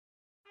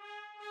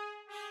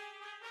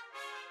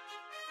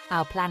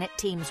Our planet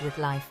teems with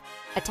life,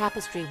 a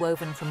tapestry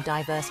woven from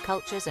diverse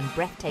cultures and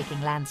breathtaking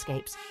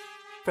landscapes.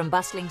 From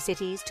bustling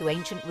cities to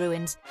ancient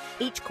ruins,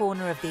 each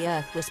corner of the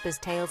Earth whispers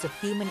tales of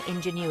human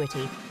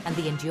ingenuity and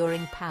the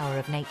enduring power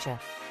of nature.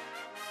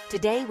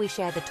 Today we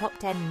share the top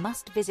 10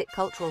 must-visit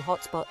cultural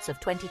hotspots of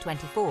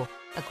 2024,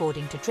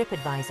 according to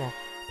TripAdvisor,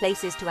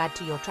 places to add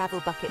to your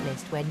travel bucket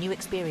list where new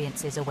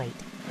experiences await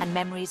and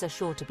memories are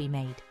sure to be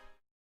made.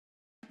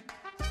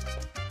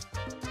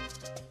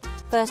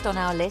 First on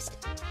our list,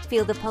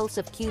 feel the pulse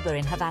of Cuba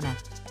in Havana,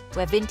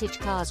 where vintage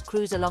cars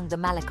cruise along the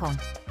Malecon,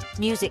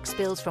 music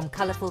spills from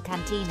colorful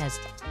cantinas,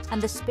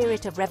 and the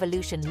spirit of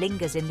revolution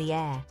lingers in the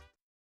air.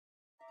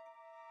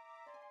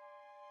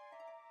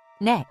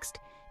 Next,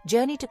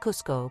 journey to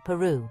Cusco,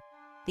 Peru,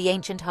 the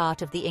ancient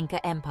heart of the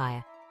Inca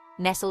Empire,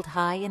 nestled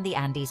high in the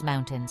Andes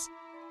Mountains.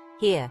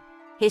 Here,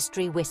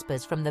 history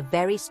whispers from the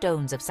very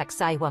stones of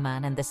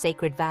Sacsayhuaman, and the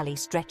sacred valley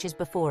stretches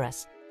before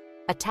us,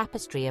 a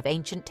tapestry of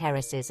ancient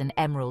terraces and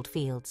emerald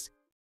fields.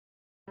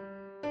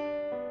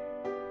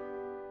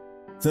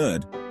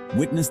 Third,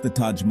 witness the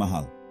Taj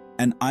Mahal,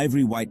 an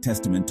ivory-white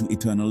testament to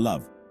eternal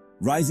love,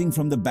 rising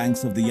from the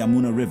banks of the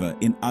Yamuna River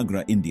in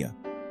Agra, India.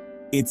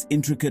 Its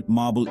intricate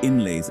marble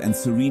inlays and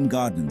serene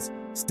gardens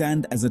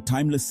stand as a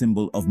timeless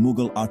symbol of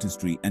Mughal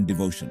artistry and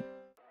devotion.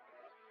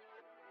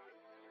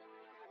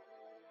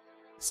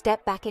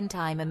 Step back in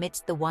time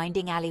amidst the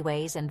winding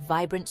alleyways and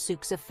vibrant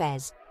souks of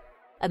Fez,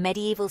 a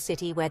medieval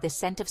city where the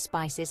scent of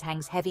spices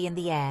hangs heavy in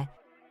the air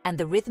and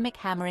the rhythmic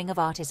hammering of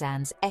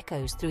artisans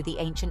echoes through the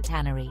ancient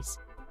tanneries.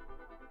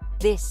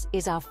 This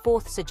is our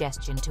fourth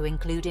suggestion to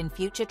include in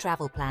future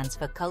travel plans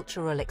for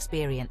cultural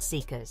experience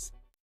seekers.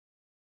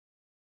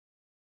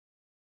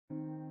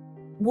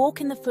 Walk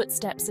in the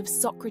footsteps of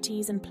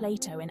Socrates and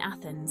Plato in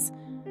Athens,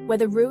 where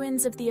the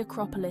ruins of the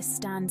Acropolis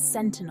stand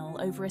sentinel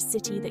over a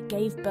city that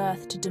gave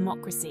birth to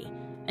democracy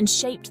and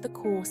shaped the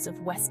course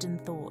of Western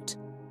thought.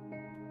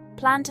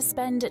 Plan to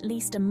spend at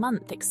least a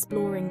month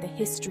exploring the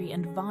history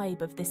and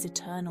vibe of this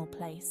eternal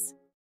place.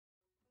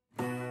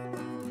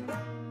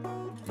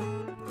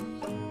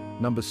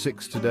 Number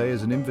 6 today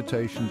is an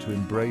invitation to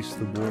embrace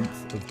the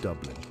warmth of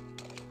Dublin,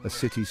 a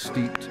city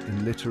steeped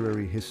in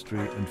literary history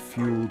and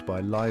fueled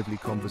by lively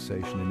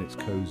conversation in its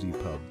cosy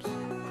pubs.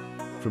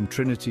 From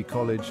Trinity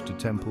College to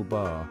Temple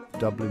Bar,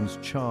 Dublin's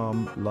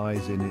charm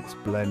lies in its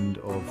blend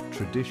of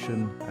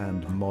tradition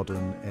and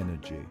modern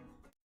energy.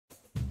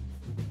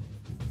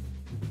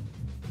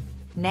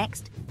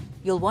 Next,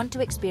 you'll want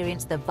to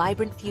experience the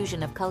vibrant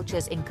fusion of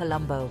cultures in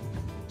Colombo,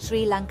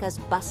 Sri Lanka's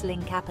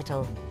bustling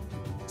capital.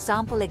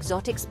 Sample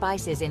exotic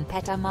spices in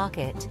Petta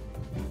Market.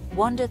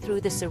 Wander through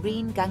the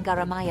serene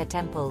Gangaramaya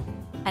Temple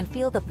and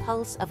feel the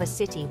pulse of a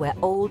city where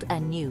old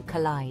and new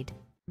collide.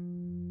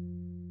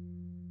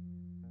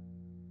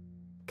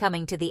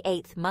 Coming to the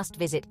 8th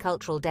must-visit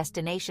cultural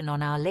destination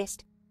on our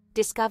list,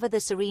 discover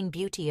the serene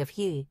beauty of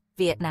Hue,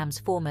 Vietnam's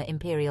former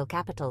imperial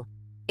capital.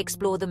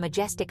 Explore the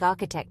majestic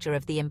architecture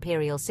of the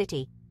imperial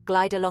city,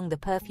 glide along the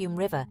Perfume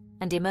River,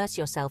 and immerse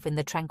yourself in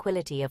the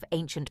tranquility of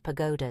ancient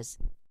pagodas.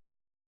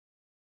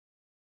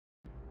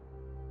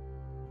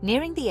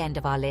 Nearing the end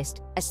of our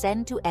list,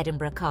 ascend to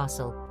Edinburgh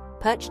Castle,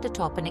 perched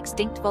atop an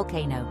extinct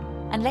volcano,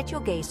 and let your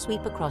gaze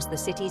sweep across the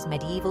city's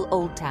medieval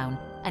Old Town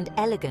and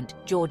elegant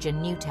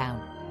Georgian New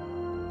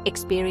Town.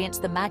 Experience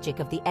the magic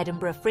of the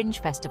Edinburgh Fringe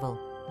Festival,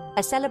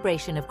 a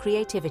celebration of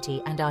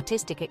creativity and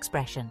artistic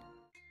expression.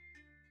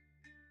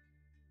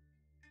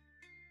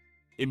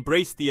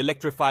 Embrace the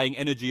electrifying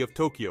energy of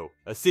Tokyo,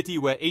 a city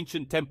where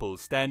ancient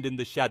temples stand in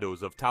the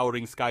shadows of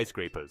towering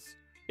skyscrapers.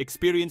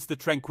 Experience the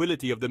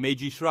tranquility of the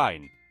Meiji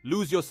Shrine.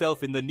 Lose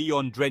yourself in the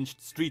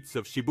neon-drenched streets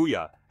of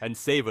Shibuya and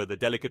savor the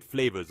delicate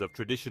flavors of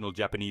traditional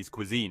Japanese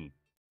cuisine.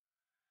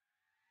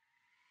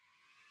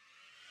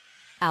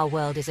 Our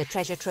world is a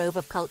treasure trove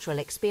of cultural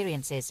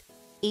experiences,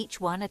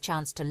 each one a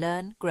chance to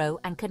learn, grow,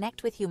 and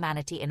connect with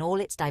humanity in all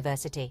its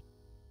diversity.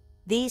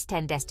 These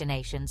 10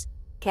 destinations,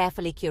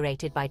 carefully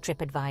curated by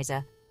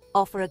TripAdvisor,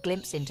 offer a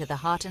glimpse into the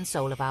heart and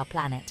soul of our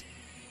planet.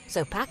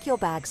 So pack your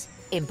bags,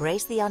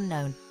 embrace the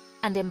unknown,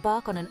 and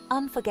embark on an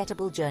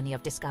unforgettable journey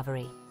of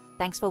discovery.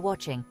 Thanks for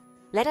watching.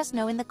 Let us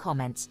know in the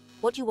comments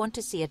what you want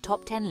to see a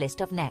top 10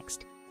 list of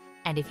next.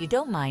 And if you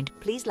don't mind,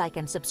 please like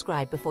and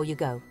subscribe before you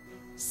go.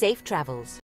 Safe travels!